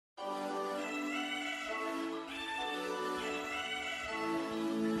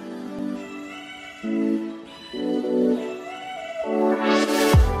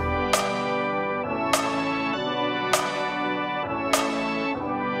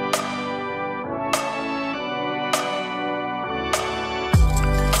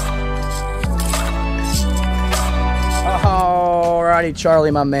Alrighty, Charlie,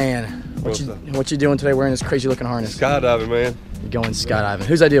 my man. What you doing today wearing this crazy looking harness? Skydiving, man. You're going skydiving.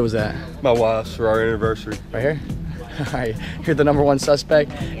 Whose idea was that? My wife's for our anniversary. Right here? Alright, you're the #1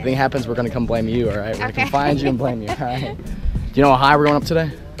 suspect. If anything happens, we're gonna come blame you, alright? We're gonna find you and blame you, alright? Do you know how high we're going up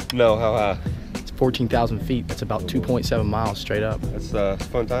today? No, how high? It's 14,000 feet. That's about 2.7 miles straight up. That's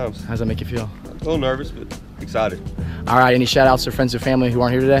fun times. How does that make you feel? A little nervous, but excited. Alright, any shout outs to friends and family who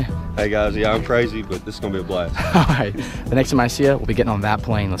aren't here today? Hey guys, yeah, I'm crazy, but this is gonna be a blast. Alright, the next time I see you, we'll be getting on that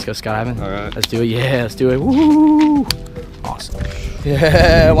plane. Let's go skydiving. Alright. Let's do it, yeah, let's do it. Woo! Awesome.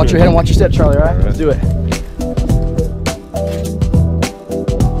 Yeah, watch your head and watch your step, Charlie, alright? Let's do it.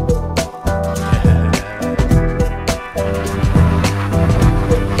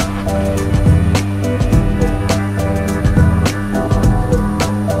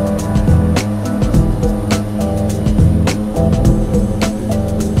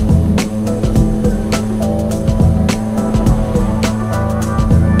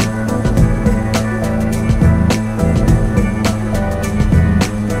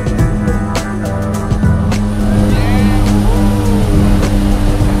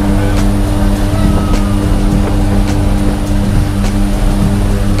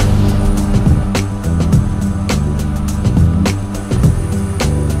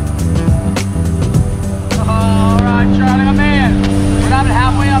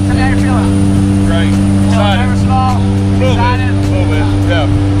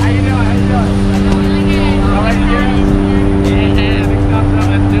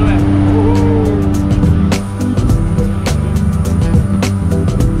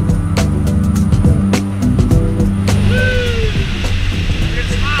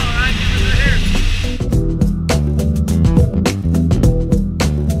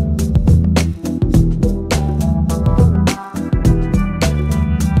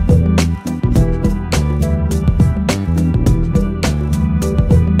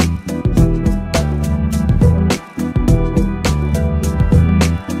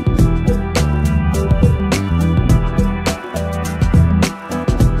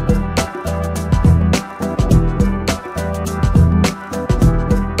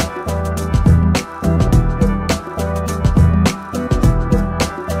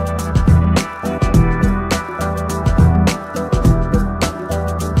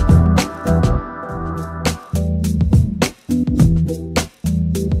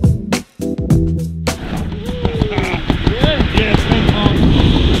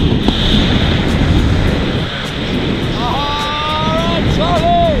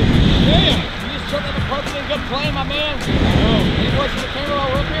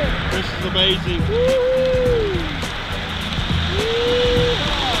 This is amazing.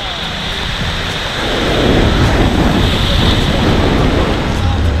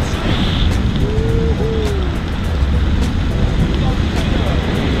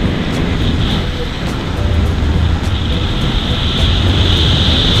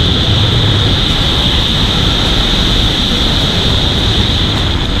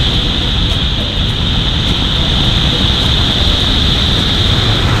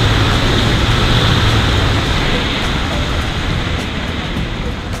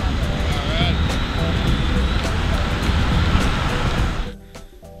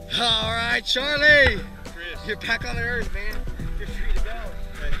 Alright, Charlie! Chris. You're back on the earth, man. You're free to go.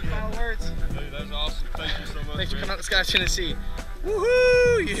 Final words. Dude, that's awesome. Thank you so much. Thanks for coming out to Skydive Tennessee.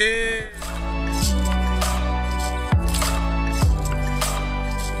 Woohoo! Yeah!